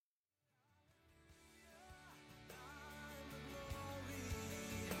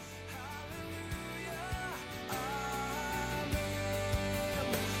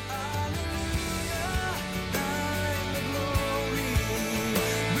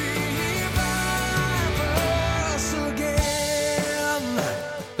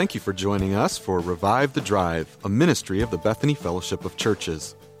Thank you for joining us for Revive the Drive, a ministry of the Bethany Fellowship of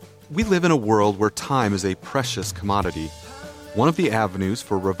Churches. We live in a world where time is a precious commodity. One of the avenues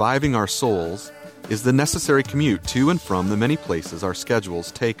for reviving our souls is the necessary commute to and from the many places our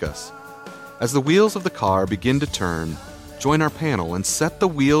schedules take us. As the wheels of the car begin to turn, join our panel and set the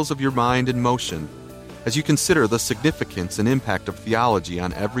wheels of your mind in motion as you consider the significance and impact of theology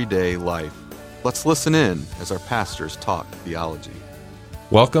on everyday life. Let's listen in as our pastors talk theology.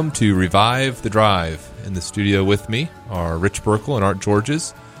 Welcome to Revive the Drive. In the studio with me are Rich Burkle and Art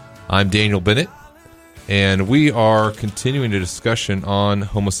Georges. I'm Daniel Bennett, and we are continuing a discussion on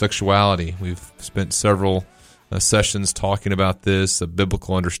homosexuality. We've spent several sessions talking about this, a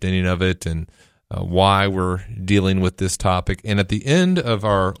biblical understanding of it, and why we're dealing with this topic. And at the end of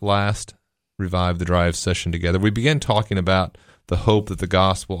our last Revive the Drive session together, we began talking about the hope that the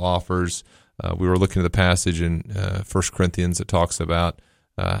gospel offers. We were looking at the passage in 1 Corinthians that talks about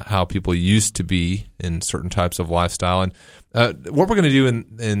how people used to be in certain types of lifestyle. And what we're going to do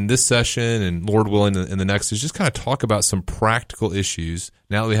in this session, and Lord willing in the next, is just kind of talk about some practical issues.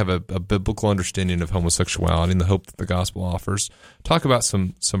 Now that we have a biblical understanding of homosexuality and the hope that the gospel offers, talk about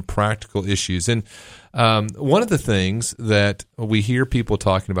some practical issues. And one of the things that we hear people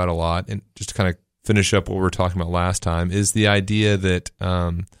talking about a lot, and just to kind of finish up what we were talking about last time, is the idea that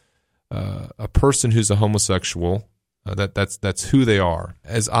a person who's a homosexual, that's who they are.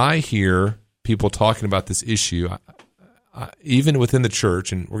 As I hear people talking about this issue, even within the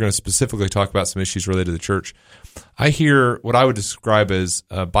church, and we're going to specifically talk about some issues related to the church, I hear what I would describe as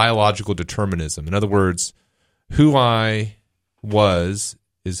biological determinism. In other words, who I was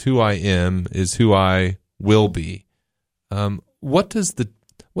is who I am, is who I will be. What does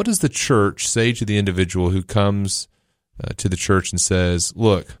the church say to the individual who comes to the church and says,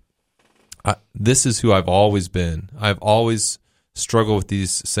 look, this is who I've always been. I've always struggled with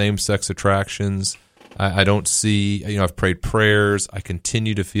these same-sex attractions. I don't see, I've prayed prayers. I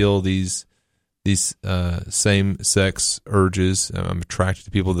continue to feel these same-sex urges. I'm attracted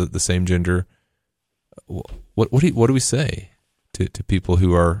to people the same gender. What do we say to people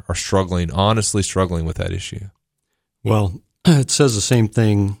who are struggling, honestly struggling with that issue? Well, it says the same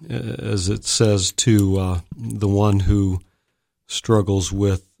thing as it says to the one who struggles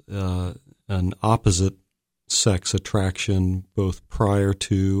with an opposite sex attraction both prior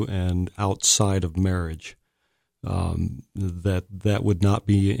to and outside of marriage. That would not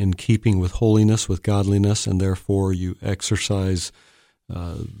be in keeping with holiness, with godliness, and therefore you exercise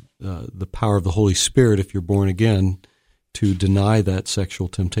the power of the Holy Spirit, if you're born again, to deny that sexual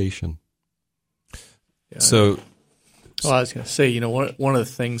temptation. Yeah, well, I was going to say, one of the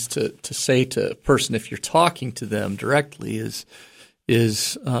things to say to a person if you're talking to them directly is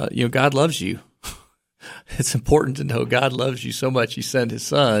God loves you. It's important to know God loves you so much He sent His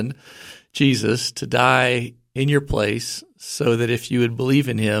Son, Jesus, to die in your place so that if you would believe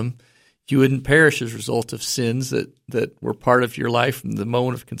in Him, you wouldn't perish as a result of sins that were part of your life from the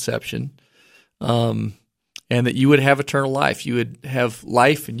moment of conception, and that you would have eternal life. You would have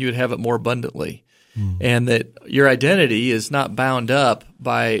life and you would have it more abundantly. And that your identity is not bound up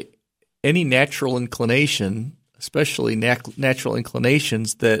by any natural inclination, especially natural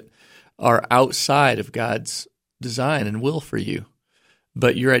inclinations that are outside of God's design and will for you.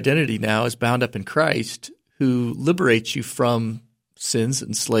 But your identity now is bound up in Christ, who liberates you from sins that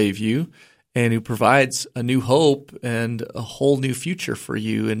enslave you and who provides a new hope and a whole new future for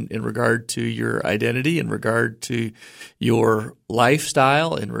you in regard to your identity, in regard to your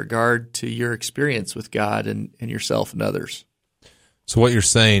lifestyle, in regard to your experience with God and yourself and others. So what you're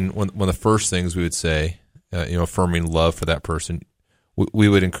saying, one of the first things we would say, affirming love for that person, we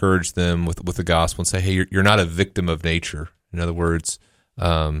would encourage them with the gospel and say, hey, you're not a victim of nature. In other words,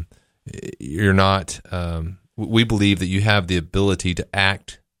 you're not. We believe that you have the ability to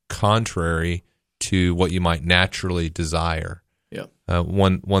act contrary to what you might naturally desire. Yeah.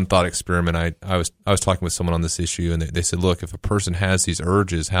 One thought experiment. I was talking with someone on this issue, and they said, look, if a person has these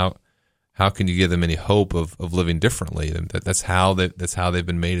urges, how can you give them any hope of living differently? That's how they've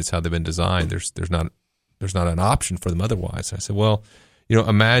been made. It's how they've been designed. There's not an option for them otherwise. And I said, well,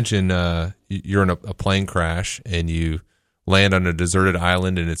 imagine you're in a plane crash and you land on a deserted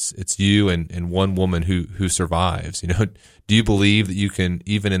island, and it's you and one woman who survives. Do you believe that you can,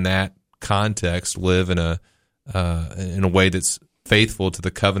 even in that context, live in a way that's faithful to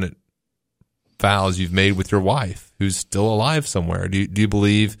the covenant vows you've made with your wife, who's still alive somewhere? Do you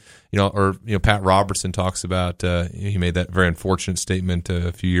believe, Pat Robertson talks about, he made that very unfortunate statement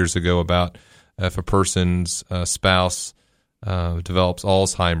a few years ago about if a person's spouse develops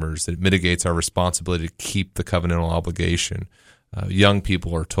Alzheimer's, that it mitigates our responsibility to keep the covenantal obligation. young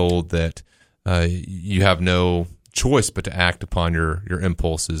people are told that you have no choice but to act upon your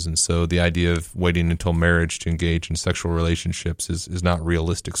impulses, and so the idea of waiting until marriage to engage in sexual relationships is not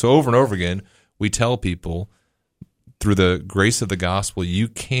realistic. So over and over again, we tell people, through the grace of the gospel, you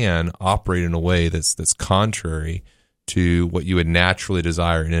can operate in a way that's contrary to what you would naturally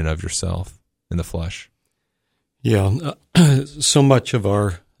desire in and of yourself in the flesh. Yeah, so much of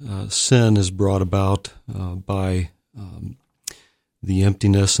our sin is brought about by the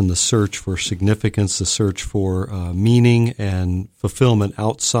emptiness and the search for significance, the search for meaning and fulfillment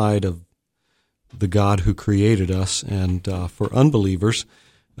outside of the God who created us. And for unbelievers,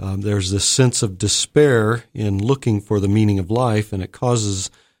 there's this sense of despair in looking for the meaning of life, and it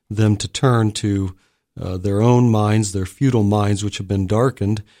causes them to turn to their own minds, their futile minds, which have been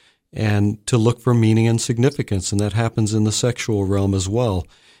darkened, and to look for meaning and significance. And that happens in the sexual realm as well.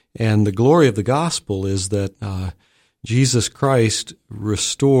 And the glory of the gospel is that Jesus Christ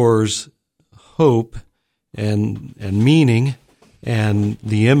restores hope and meaning and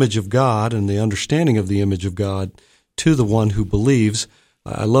the image of God and the understanding of the image of God to the one who believes.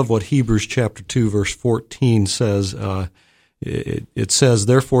 I love what Hebrews chapter 2, verse 14 says. It says,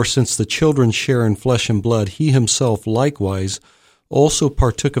 "Therefore, since the children share in flesh and blood, he himself likewise also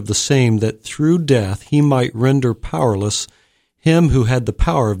partook of the same, that through death he might render powerless him who had the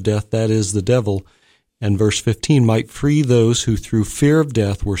power of death, that is, the devil, and verse 15, might free those who through fear of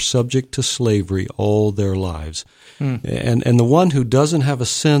death were subject to slavery all their lives." And the one who doesn't have a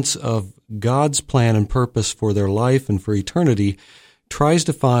sense of God's plan and purpose for their life and for eternity tries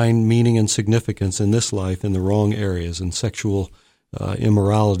to find meaning and significance in this life in the wrong areas, and sexual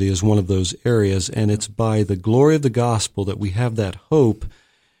immorality is one of those areas. And it's by the glory of the gospel that we have that hope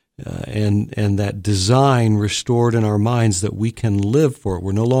and that design restored in our minds that we can live for it.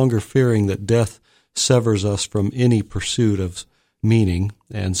 We're no longer fearing that death severs us from any pursuit of meaning,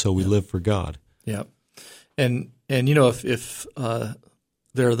 and so we live for God. Yeah, and you know, if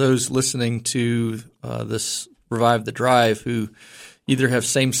there are those listening to this Revive the Drive who either have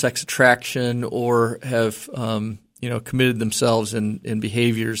same-sex attraction or have committed themselves in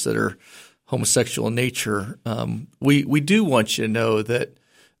behaviors that are homosexual in nature, we do want you to know that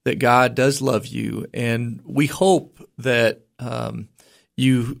God does love you, and we hope that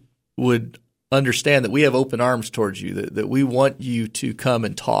you would understand that we have open arms towards you, that we want you to come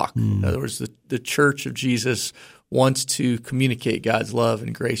and talk. In other words, the Church of Jesus wants to communicate God's love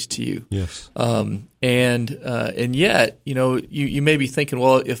and grace to you. Yes. And yet, you may be thinking,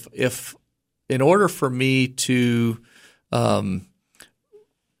 well, if in order for me to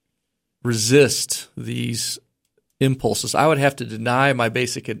resist these impulses, I would have to deny my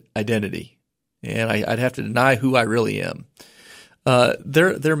basic identity, and I'd have to deny who I really am.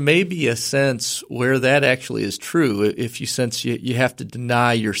 There may be a sense where that actually is true if you sense you have to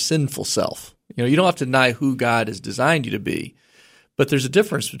deny your sinful self. You don't have to deny who God has designed you to be, but there's a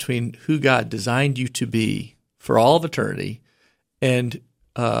difference between who God designed you to be for all of eternity and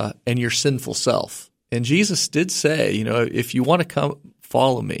your sinful self. And Jesus did say, if you want to come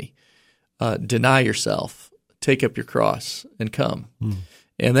follow me, deny yourself, take up your cross, and come.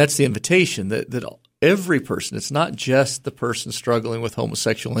 And that's the invitation that every person, it's not just the person struggling with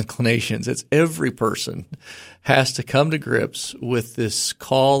homosexual inclinations, it's every person has to come to grips with this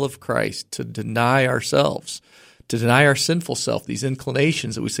call of Christ to deny ourselves, to deny our sinful self, these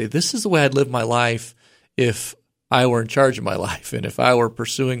inclinations that we say, this is the way I'd live my life if I were in charge of my life and if I were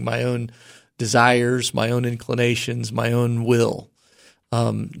pursuing my own desires, my own inclinations, my own will.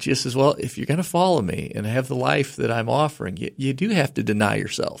 Jesus says, well, if you're going to follow me and have the life that I'm offering, you do have to deny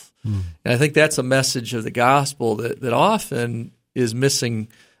yourself. And I think that's a message of the gospel that often is missing,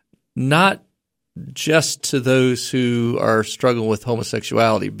 not just to those who are struggling with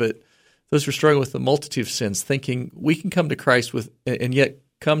homosexuality, but those who are struggling with the multitude of sins, thinking we can come to Christ with, and yet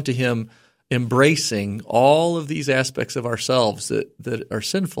come to Him embracing all of these aspects of ourselves that are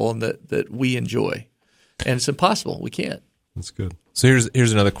sinful and that we enjoy. And it's impossible. We can't. That's good. So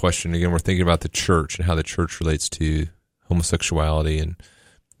here's another question. Again, we're thinking about the church and how the church relates to homosexuality and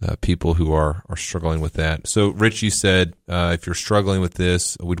people who are struggling with that. So, Rich, you said if you're struggling with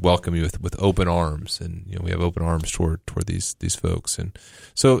this, we'd welcome you with open arms, and we have open arms toward these folks. And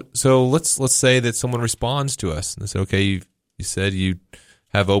so let's say that someone responds to us and they say, okay, you said you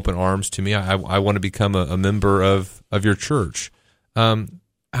have open arms to me. I want to become a member of your church.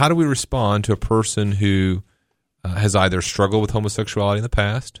 How do we respond to a person who has either struggled with homosexuality in the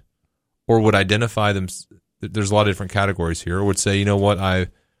past or would identify them? There's a lot of different categories here, or would say, you know what,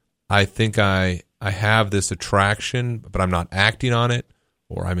 I think I have this attraction, but I'm not acting on it,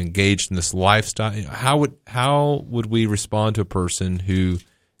 or I'm engaged in this lifestyle. How would we respond to a person who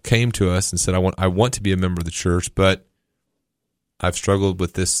came to us and said, I want to be a member of the church, but I've struggled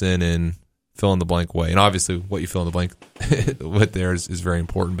with this sin in fill in the blank way? And obviously what you fill in the blank with there is very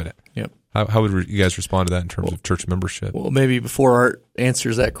important, but yep. How would you guys respond to that in terms of church membership? Well, maybe before Art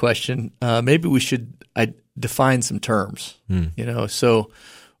answers that question, maybe we should define some terms. So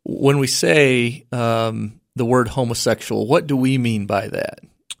when we say the word homosexual, what do we mean by that?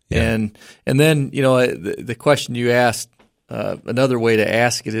 Yeah. And then the question you asked, another way to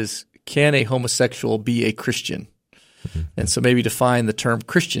ask it is, can a homosexual be a Christian? Mm-hmm. And so maybe define the term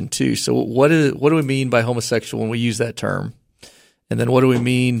Christian too. So what do we mean by homosexual when we use that term? And then what do we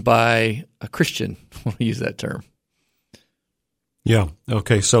mean by a Christian when we use that term? Yeah.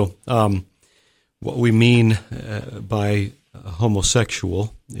 Okay. So what we mean by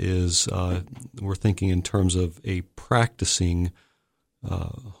homosexual is we're thinking in terms of a practicing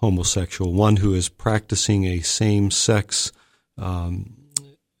homosexual, one who is practicing a same-sex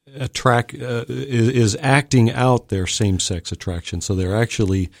is acting out their same-sex attraction. So they're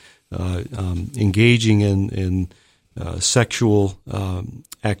actually engaging in sexual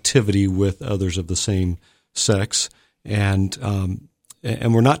activity with others of the same sex, and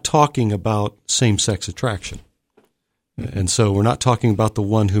we're not talking about same-sex attraction. And so we're not talking about the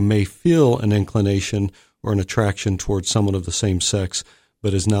one who may feel an inclination or an attraction towards someone of the same sex,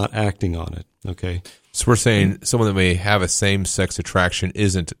 but is not acting on it. Okay. So we're saying someone that may have a same-sex attraction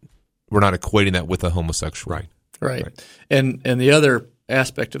we're not equating that with a homosexual. Right. And the other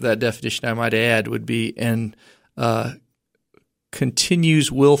aspect of that definition I might add would be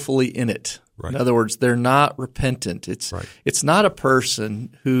continues willfully in it. Right. In other words, they're not repentant. It's not a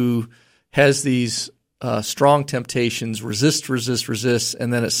person who has these strong temptations, resists,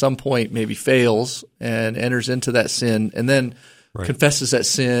 and then at some point maybe fails and enters into that sin, and then confesses that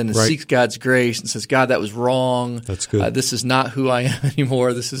sin and seeks God's grace and says, God, that was wrong. That's good. This is not who I am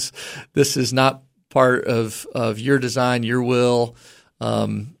anymore. This is not part of your design, your will.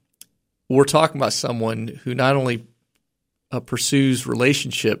 We're talking about someone who not only pursues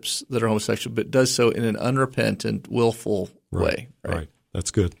relationships that are homosexual, but does so in an unrepentant, willful way. Right.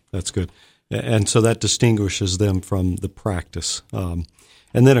 That's good. And so that distinguishes them from the practice. And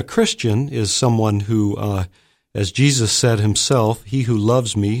then a Christian is someone who, as Jesus said himself, he who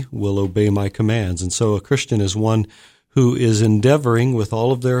loves me will obey my commands. And so a Christian is one who is endeavoring with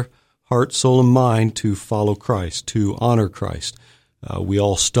all of their heart, soul, and mind to follow Christ, to honor Christ. We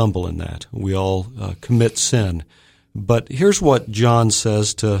all stumble in that. We all commit sin. But here's what John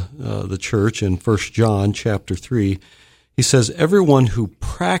says to the church in 1 John chapter 3. He says, everyone who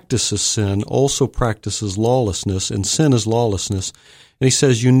practices sin also practices lawlessness, and sin is lawlessness. And he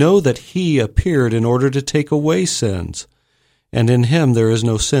says, you know that he appeared in order to take away sins, and in him there is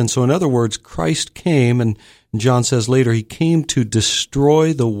no sin. So in other words, Christ came, and John says later, he came to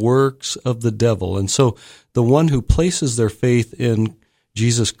destroy the works of the devil. And so the one who places their faith in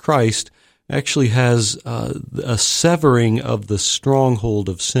Jesus Christ actually has a severing of the stronghold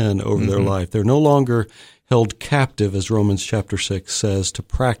of sin over their life. They're no longer held captive, as Romans chapter 6 says, to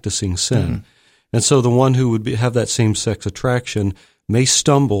practicing sin. And so the one who would have that same-sex attraction may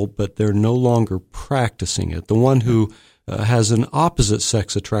stumble, but they're no longer practicing it. The one who has an opposite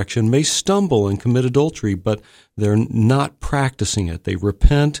sex attraction may stumble and commit adultery, but they're not practicing it. They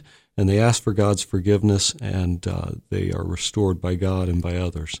repent and they ask for God's forgiveness, and they are restored by God and by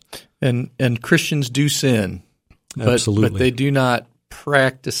others. And Christians do sin, but they do not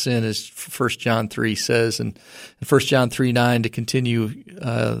practice sin, as 1 John 3 says, and 1 John 3:9, to continue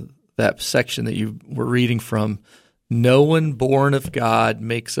that section that you were reading from, no one born of God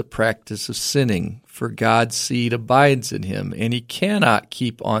makes a practice of sinning, for God's seed abides in him, and he cannot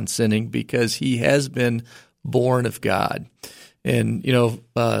keep on sinning because he has been born of God. And,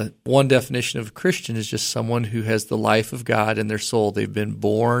 one definition of a Christian is just someone who has the life of God in their soul. They've been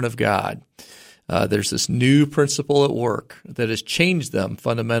born of God. There's this new principle at work that has changed them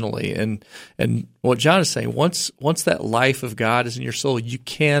fundamentally. And what John is saying, once that life of God is in your soul, you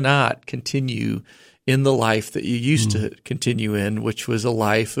cannot continue in the life that you used to continue in, which was a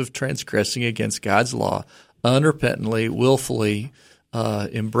life of transgressing against God's law, unrepentantly, willfully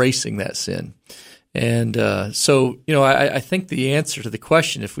embracing that sin. And so, I think the answer to the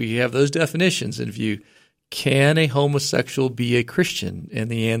question, if we have those definitions in view, can a homosexual be a Christian? And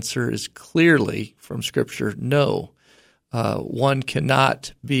the answer is clearly from Scripture, no. One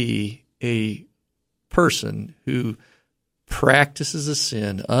cannot be a person who practices a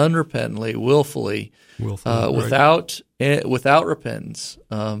sin unrepentantly, willfully without repentance,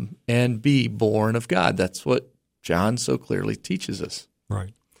 and be born of God. That's what John so clearly teaches us.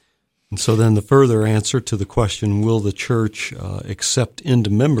 Right. And so then the further answer to the question, will the church accept into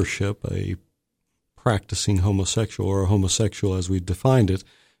membership a practicing homosexual or a homosexual as we've defined it?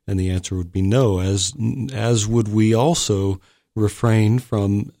 And the answer would be no, as would we also refrain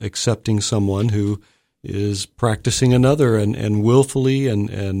from accepting someone who is practicing another and willfully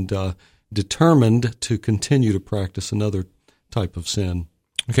and determined to continue to practice another type of sin.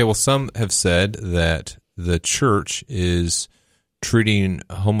 Okay, well, some have said that the church is treating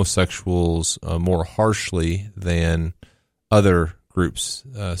homosexuals more harshly than other groups.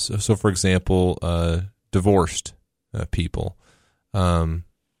 So, for example, divorced people.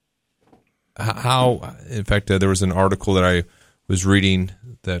 How, in fact, there was an article that I was reading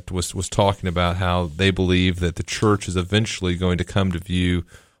that was talking about how they believe that the church is eventually going to come to view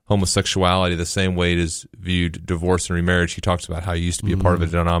homosexuality the same way it is viewed divorce and remarriage. He talks about how he used to be a part of a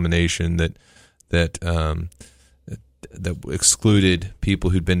denomination that excluded people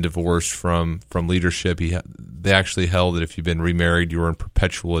who'd been divorced from leadership. They actually held that if you've been remarried, you were in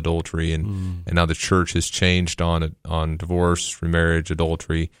perpetual adultery, and now the church has changed on divorce, remarriage,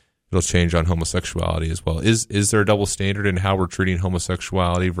 adultery. It'll change on homosexuality as well. Is there a double standard in how we're treating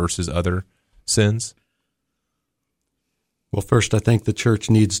homosexuality versus other sins? Well, first, I think the church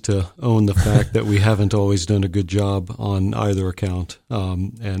needs to own the fact that we haven't always done a good job on either account,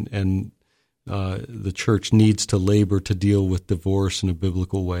 and the church needs to labor to deal with divorce in a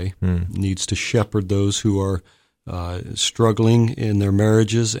biblical way. Needs to shepherd those who are struggling in their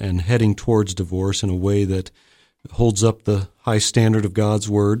marriages and heading towards divorce in a way that holds up the high standard of God's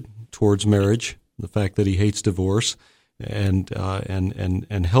word towards marriage, the fact that He hates divorce, and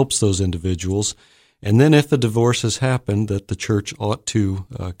helps those individuals. And then, if a divorce has happened, that the church ought to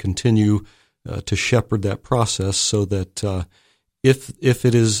continue to shepherd that process, so that if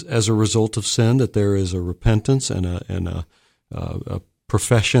it is as a result of sin, that there is a repentance and a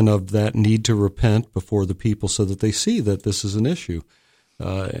profession of that need to repent before the people, so that they see that this is an issue.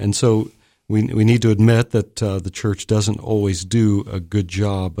 And so we need to admit that the church doesn't always do a good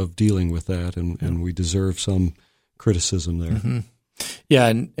job of dealing with that, and we deserve some criticism there. Mm-hmm. Yeah,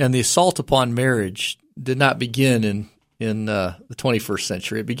 and the assault upon marriage did not begin in the 21st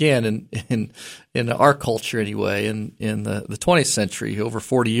century. It began in our culture anyway, in the 20th century, over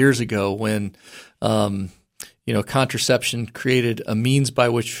 40 years ago, when contraception created a means by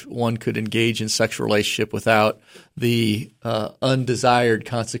which one could engage in sexual relationship without the undesired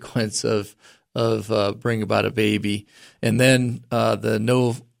consequence of bringing about a baby. And then the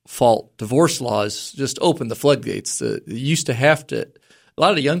no-fault divorce laws just opened the floodgates. You used to have to – a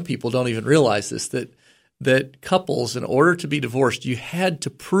lot of young people don't even realize this, that couples, in order to be divorced, you had to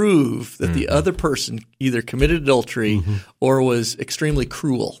prove that the other person either committed adultery or was extremely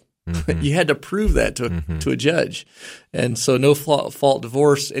cruel. You had to prove that to a judge. And so no fault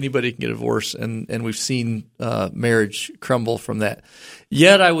divorce, anybody can get a divorce, and we've seen marriage crumble from that.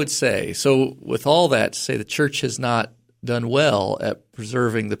 Yet I would say, so with all that, to say the church has not done well at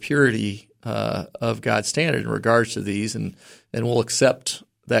preserving the purity of God's standard in regards to these, and we'll accept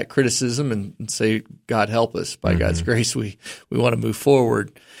that criticism and say, God help us. By God's grace, we want to move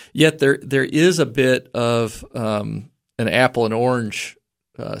forward. Yet there is a bit of an apple and orange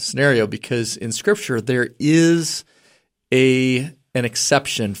scenario, because in Scripture there is an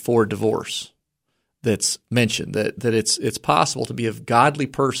exception for divorce that's mentioned, that it's possible to be a godly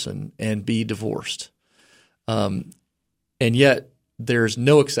person and be divorced, and yet there's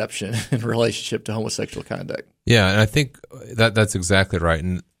no exception in relationship to homosexual conduct. Yeah, and I think that's exactly right.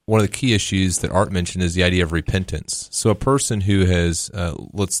 And one of the key issues that Art mentioned is the idea of repentance. So a person who has,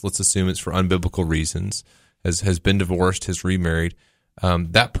 let's assume it's for unbiblical reasons, has been divorced, has remarried,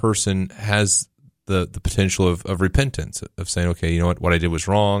 that person has the potential of repentance, of saying, okay, you know what I did was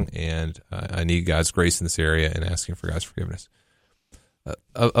wrong, and I need God's grace in this area, and asking for God's forgiveness.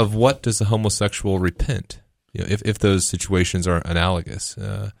 Of what does a homosexual repent? If those situations are analogous,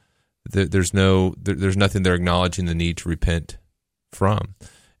 there's nothing they're acknowledging the need to repent from,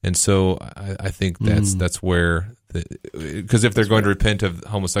 and so I think that's where, because if they're going to repent of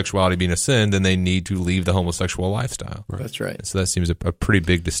homosexuality being a sin, then they need to leave the homosexual lifestyle. Right. That's right. And so that seems a pretty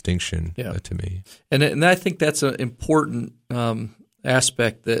big distinction to me. And I think that's an important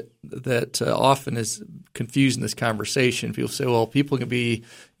aspect that often is confused in this conversation. People say, well, people can be,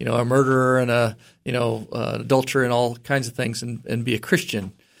 a murderer and an adulterer and all kinds of things and be a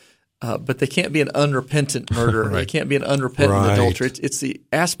Christian, but they can't be an unrepentant murderer. Right. They can't be an unrepentant adulterer. It's the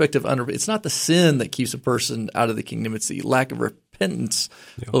aspect of it's not the sin that keeps a person out of the kingdom. It's the lack of repentance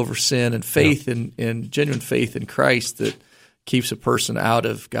over sin and faith and genuine faith in Christ that keeps a person out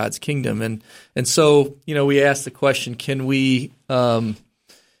of God's kingdom. And so, we ask the question, can we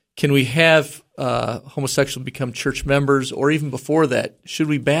have homosexuals become church members, or even before that, should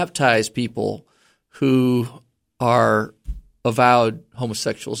we baptize people who are avowed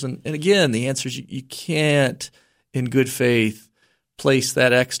homosexuals? And again, the answer is you can't, in good faith, place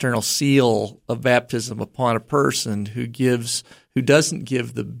that external seal of baptism upon a person who doesn't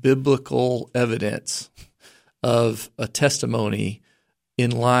give the biblical evidence of a testimony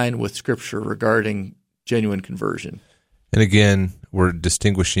in line with Scripture regarding genuine conversion. And again, we're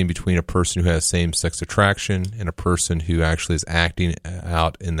distinguishing between a person who has same-sex attraction and a person who actually is acting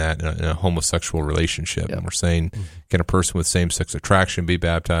out in a homosexual relationship. Yep. And we're saying, can a person with same-sex attraction be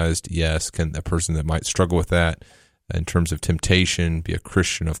baptized? Yes. Can a person that might struggle with that in terms of temptation be a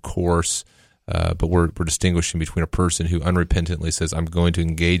Christian? Of course. But we're distinguishing between a person who unrepentantly says, I'm going to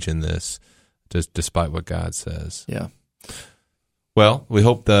engage in this, just despite what God says. Yeah. Well, we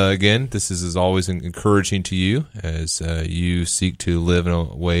hope, again, this is as always encouraging to you as you seek to live in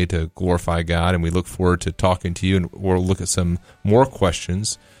a way to glorify God, and we look forward to talking to you, and we'll look at some more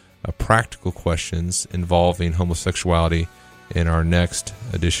questions, practical questions involving homosexuality in our next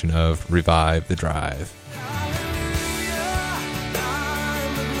edition of Revive the Drive.